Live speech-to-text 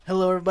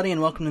everybody,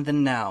 and welcome to The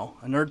Now,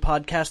 a nerd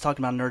podcast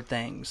talking about nerd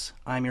things.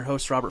 I'm your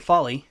host, Robert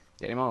Foley.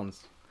 Danny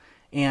Mullins.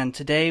 And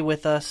today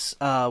with us,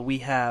 we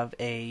have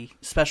a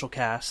special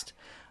cast.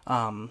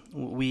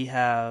 We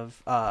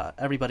have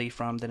everybody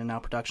from The Now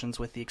Productions,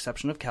 with the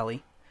exception of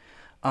Kelly,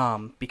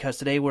 because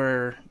today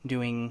we're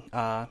doing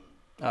a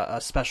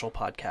special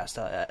podcast.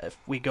 If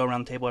we go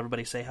around the table,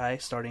 everybody say hi,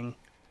 starting...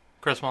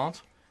 Chris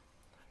Mullins.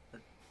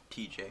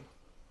 TJ.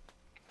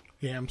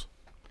 Yams.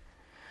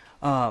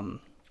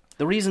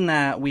 The reason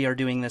that we are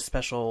doing this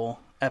special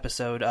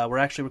episode, we're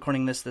actually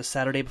recording this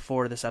Saturday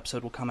before this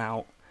episode will come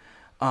out,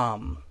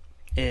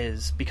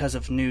 is because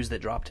of news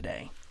that dropped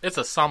today. It's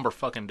a somber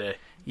fucking day.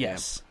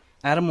 Yes.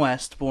 Yeah. Adam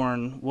West,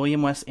 born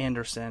William West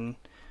Anderson,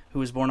 who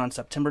was born on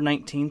September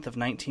 19th of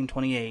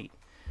 1928,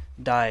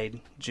 died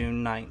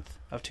June 9th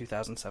of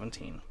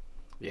 2017.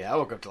 Yeah, I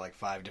woke up to like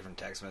 5 different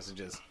text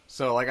messages.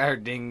 So like I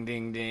heard ding,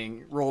 ding,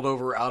 ding, rolled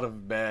over out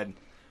of bed,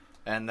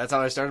 and that's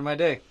how I started my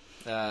day.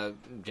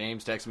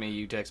 James texted me,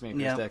 you text me,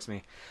 Chris texted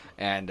me,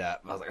 and I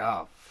was like,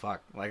 oh,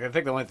 fuck. Like, I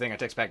think the only thing I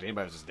text back to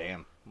anybody was just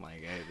damn.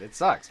 Like, hey, it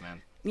sucks,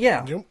 man.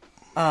 Yeah.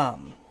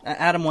 Yep.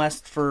 Adam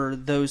West, for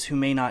those who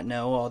may not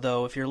know,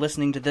 although if you're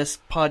listening to this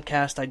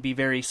podcast, I'd be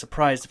very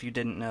surprised if you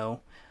didn't know,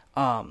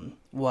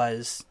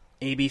 was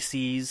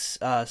ABC's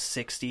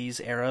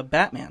 60s era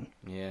Batman.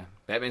 Yeah,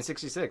 Batman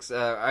 66.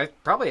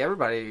 Probably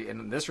everybody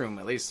in this room,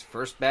 at least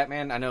first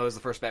Batman. I know it was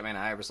the first Batman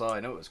I ever saw. I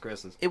know it was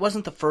Chris's. It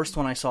wasn't the first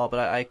one I saw, but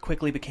I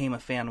quickly became a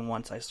fan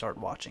once I started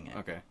watching it.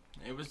 Okay.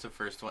 It was the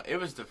first one. It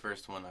was the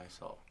first one I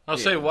saw. I'll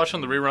say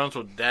watching the reruns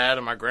with Dad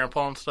and my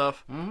grandpa and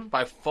stuff,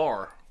 by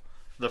far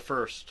the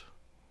first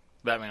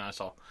Batman I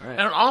saw. Right.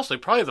 And honestly,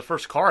 probably the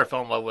first car I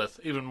fell in love with,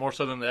 even more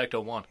so than the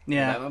Ecto-1.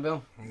 Yeah.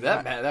 Batmobile?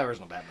 That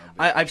original Batmobile.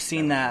 I've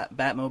seen that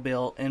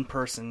Batmobile in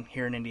person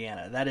here in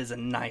Indiana. That is a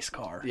nice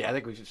car. Yeah, I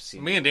think we've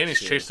seen Me and Danny's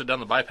chased it down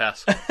the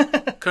bypass.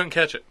 Couldn't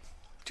catch it.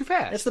 Too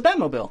fast. It's the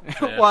Batmobile.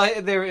 Yeah. Well,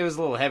 it was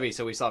a little heavy,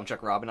 so we saw him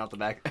chuck Robin out the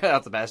back,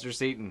 out the passenger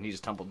seat, and he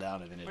just tumbled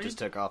down, and then it just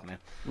took off, man.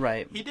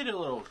 Right. He did a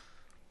little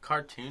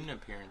cartoon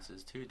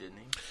appearances too, didn't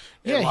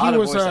he? Yeah, a Yeah, lot he of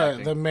was voice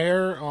acting. the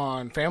mayor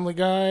on Family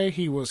Guy.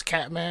 He was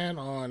Catman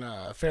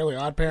on Fairly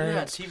Odd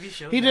Parents. Yeah, TV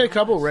shows. He did a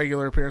couple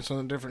regular appearances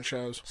on different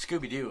shows.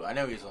 Scooby-Doo. I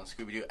know he was on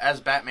Scooby-Doo as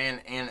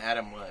Batman and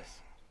Adam West.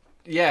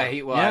 Yeah,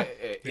 he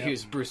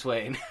was Bruce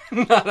Wayne,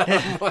 not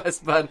Adam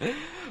West, but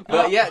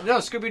yeah, no,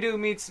 Scooby-Doo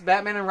meets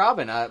Batman and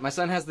Robin. My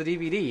son has the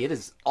DVD. It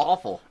is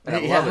awful. And I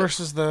love it.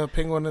 Versus the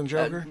Penguin and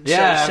Joker.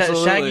 Yeah,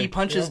 absolutely. Shaggy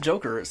punches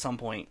Joker at some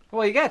point.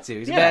 Well, you got to.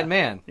 He's a Yeah. bad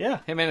man.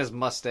 Yeah. Him and his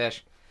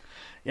mustache.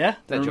 Yeah,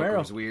 That Joker Romero.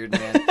 was weird,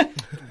 man.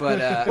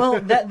 But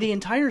Well, the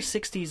entire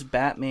 60s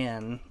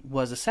Batman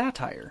was a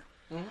satire.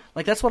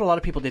 Like, that's what a lot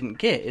of people didn't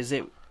get,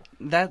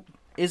 that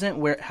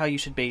isn't how you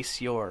should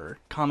base your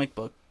comic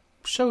book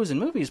shows and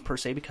movies per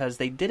se, because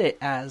they did it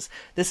as,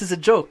 this is a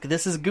joke,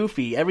 this is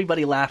goofy,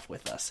 everybody laugh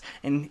with us.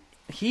 And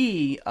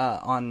he,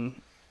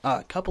 on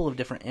a couple of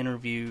different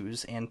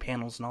interviews and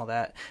panels and all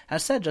that,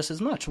 has said just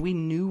as much. We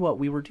knew what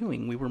we were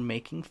doing. We were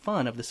making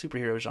fun of the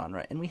superhero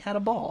genre, and we had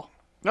a ball.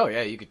 oh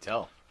yeah, you could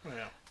tell.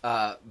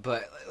 Yeah.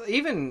 But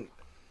even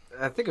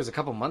I think it was a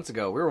couple months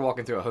ago, we were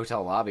walking through a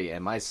hotel lobby,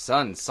 and my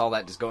son saw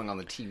that just going on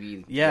the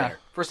TV. Yeah. there.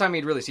 First time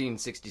he'd really seen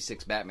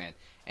 66 Batman.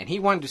 And he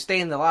wanted to stay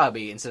in the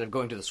lobby instead of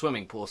going to the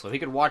swimming pool so he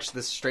could watch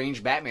this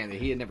strange Batman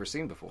that he had never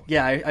seen before.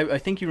 Yeah, I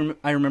think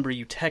I remember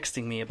you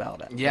texting me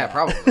about it. Yeah,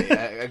 probably.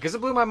 Because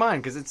it blew my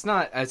mind, because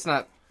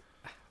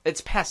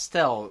it's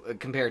pastel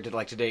compared to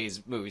like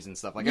today's movies and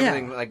stuff. Like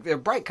everything, like they're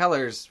bright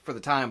colors for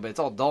the time, but it's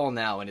all dull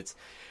now, and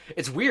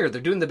it's weird.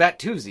 They're doing the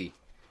Bat-Toozy,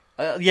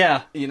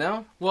 Yeah. you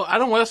know? Well,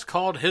 Adam West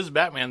called his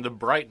Batman the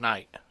Bright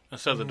Knight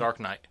instead of the Dark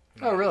Knight.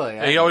 Oh, really?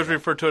 He always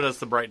referred to it as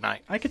the Bright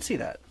Knight. I could see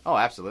that. Oh,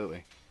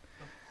 absolutely.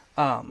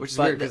 Which is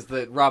but weird because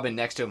the Robin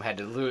next to him had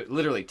to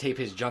literally tape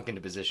his junk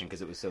into position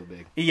because it was so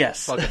big.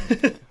 Yes.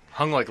 Fucking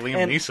hung like Liam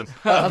And- Neeson.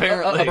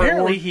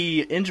 Apparently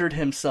he injured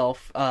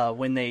himself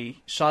when they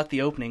shot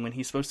the opening when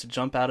he's supposed to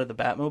jump out of the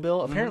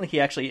Batmobile. Apparently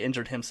he actually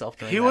injured himself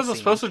during He that wasn't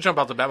scene. supposed to jump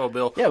out the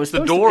Batmobile. Yeah, it was the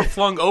supposed to door be.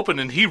 flung open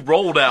and he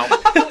rolled out.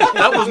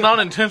 That was not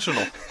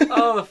intentional.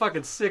 Oh, the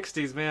fucking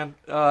 60s, man.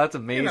 Oh, that's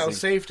amazing. You know,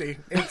 safety.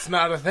 It's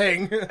not a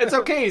thing. It's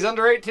okay, he's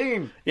under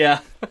 18. Yeah.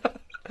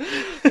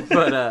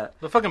 But,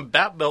 The fucking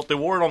bat belt, they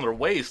wore it on their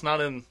waist,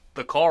 not in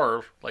the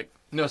car. Like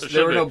no, it there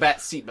should were be. no bat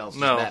seatbelts, just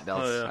No. bat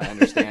belts. Oh, yeah. I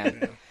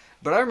understand.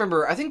 But I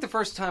remember, I think the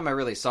first time I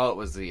really saw it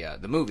was the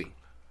movie.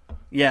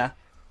 Yeah.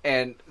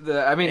 And,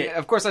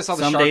 of course I saw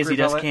the Some shark days he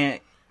just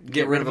repellent. can't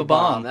Get rid of a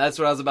bomb. That's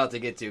what I was about to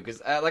get to.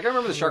 Because, I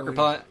remember the shark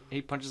repellent.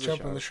 He punches the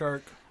Jumping shark. the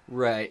shark.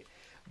 Right.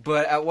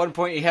 But at one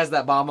point, he has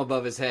that bomb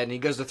above his head, and he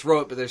goes to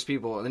throw it, but there's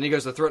people. And then he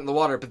goes to throw it in the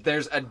water, but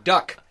there's a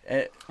duck.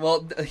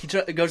 He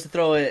goes to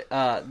throw it.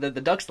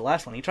 The duck's the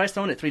last one. He tries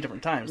throwing it 3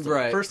 different times. The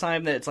Right. first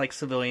time that it's like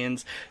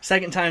civilians.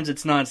 Second times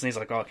it's nuns, and he's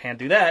like, "Oh, I can't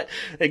do that."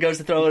 It goes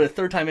to throw it a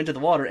third time into the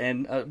water,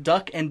 and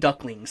duck and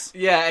ducklings.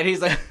 Yeah, and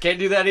he's like, can't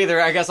do that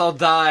either. I guess I'll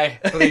die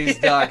for these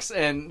ducks.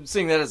 And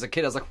seeing that as a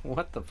kid, I was like,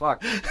 what the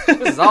fuck?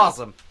 This is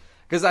awesome.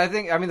 Because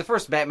the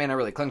first Batman I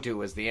really clung to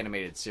was the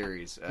animated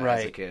series as a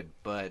Right. kid.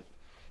 But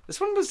This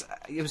one was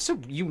so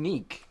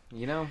unique,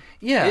 you know?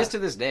 Yeah. It is to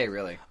this day,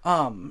 really.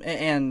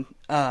 And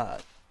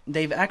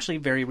they've actually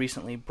very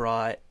recently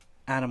brought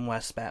Adam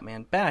West's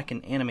Batman back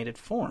in animated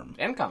form.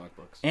 And comic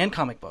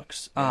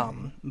books.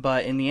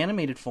 But in the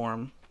animated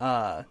form,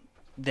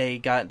 they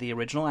got the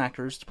original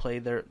actors to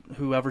play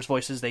whoever's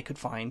voices they could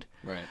find.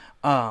 Right.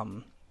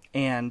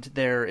 And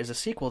there is a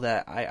sequel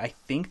that I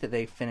think that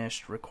they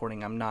finished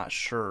recording. I'm not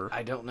sure.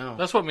 I don't know.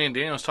 That's what me and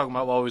Daniel was talking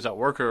about while we was at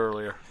work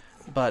earlier.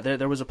 But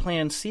there was a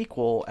planned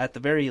sequel, at the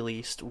very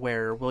least,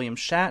 where William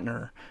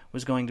Shatner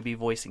was going to be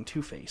voicing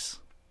Two-Face.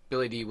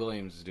 Billy D.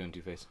 Williams is doing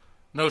Two-Face.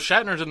 No,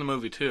 Shatner's in the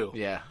movie, too.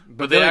 Yeah.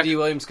 But Billy D.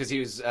 Williams, because he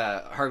was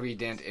Harvey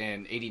Dent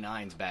in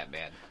 89's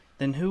Batman.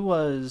 Then who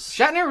was...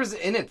 Shatner was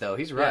in it, though.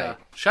 He's right.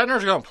 Yeah.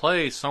 Shatner's going to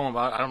play someone,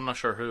 but I'm not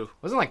sure who.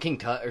 Wasn't like King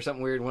Tut or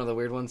something weird, one of the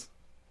weird ones?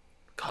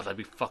 God, that'd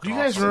be fucking Do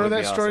you guys awesome. remember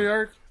Would that be story awesome.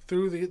 arc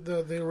through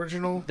the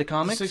original? The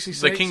comics?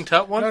 66? The King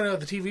Tut one? No,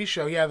 the TV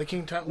show. Yeah, the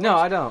King Tut one. No,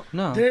 I don't.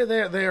 No.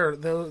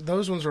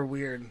 Those ones are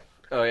weird.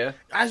 Oh, yeah?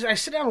 I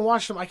sit down and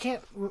watch them. I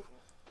can't...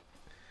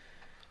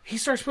 He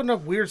starts putting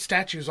up weird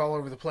statues all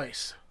over the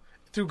place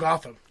through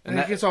Gotham. And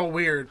it gets all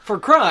weird. For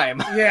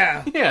crime.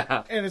 Yeah.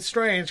 Yeah. And it's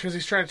strange because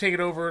he's trying to take it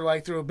over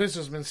like through a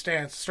businessman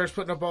stance. Starts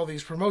putting up all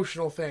these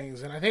promotional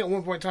things. And I think at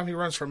one point in time he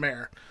runs for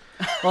mayor.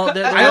 Well,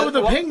 I know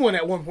the Penguin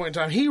at one point in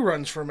time, he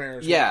runs for mayor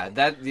as well. Yeah,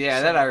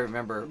 that I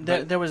remember.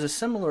 there was a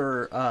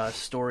similar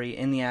story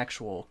in the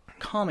actual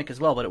comic as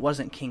well, but it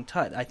wasn't King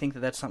Tut. I think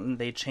that's something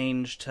they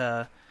changed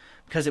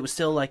because it was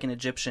still like an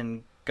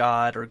Egyptian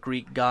god or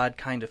Greek god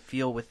kind of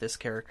feel with this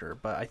character.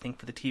 But I think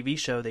for the TV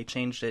show, they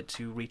changed it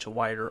to reach a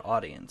wider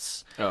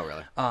audience. Oh,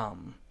 really?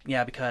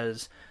 Yeah,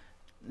 because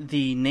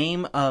the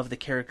name of the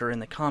character in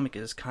the comic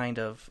is kind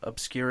of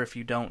obscure if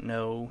you don't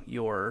know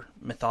your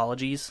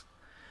mythologies.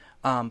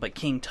 But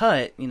King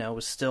Tut,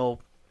 was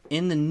still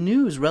in the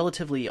news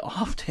relatively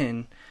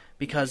often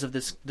because of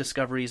this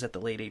discoveries at the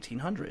late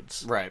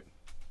 1800s. Right.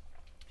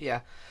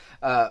 Yeah.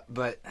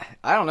 But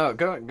I don't know.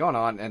 Going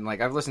on, and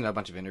like I've listened to a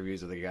bunch of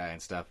interviews with the guy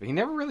and stuff. He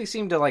never really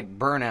seemed to like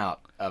burn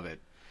out of it.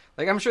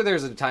 Like I'm sure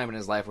there's a time in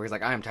his life where he's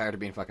like, I am tired of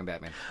being fucking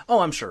Batman. Oh,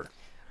 I'm sure.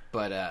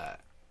 But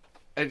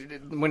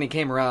when he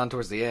came around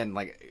towards the end,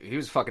 like he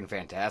was fucking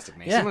fantastic,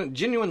 man. Yeah. He seemed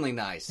genuinely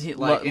nice. He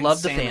like,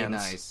 loved the insanely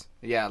fans. Nice.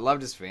 Yeah,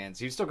 loved his fans.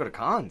 He'd still go to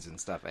cons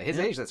and stuff at his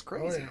age. That's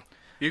crazy. Oh, yeah.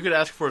 You could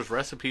ask for his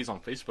recipes on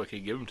Facebook.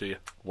 He'd give them to you.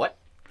 What?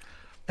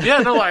 Yeah,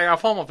 no, like I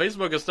follow him on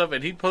Facebook and stuff,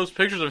 and he'd post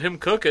pictures of him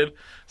cooking.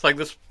 It's like,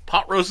 this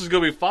pot roast is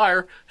going to be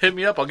fire. Hit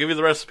me up. I'll give you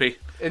the recipe.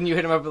 And you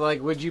hit him up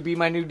like, would you be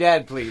my new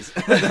dad, please?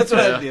 That's what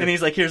I did. And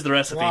he's like, here's the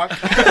recipe.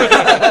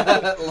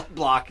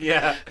 Block,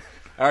 yeah.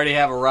 I already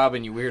have a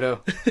Robin, you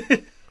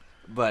weirdo.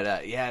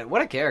 But, yeah,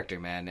 what a character,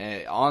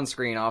 man. On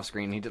screen, off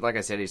screen, he did, like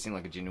I said, he seemed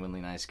like a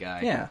genuinely nice guy.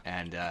 Yeah.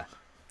 And,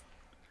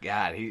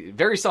 God, he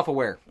very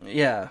self-aware.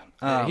 Yeah.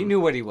 He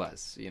knew what he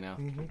was,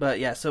 But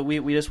yeah, so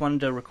we just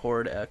wanted to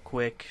record a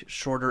quick,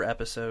 shorter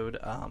episode.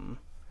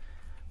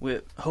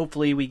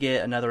 Hopefully we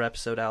get another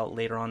episode out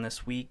later on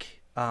this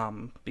week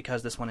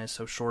because this one is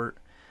so short.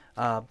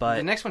 But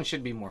the next one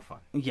should be more fun.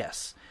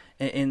 yes.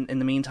 In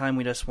the meantime,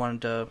 we just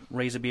wanted to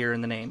raise a beer in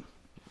the name.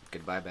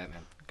 Goodbye,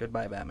 Batman.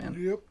 Goodbye, Batman.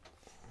 Yep.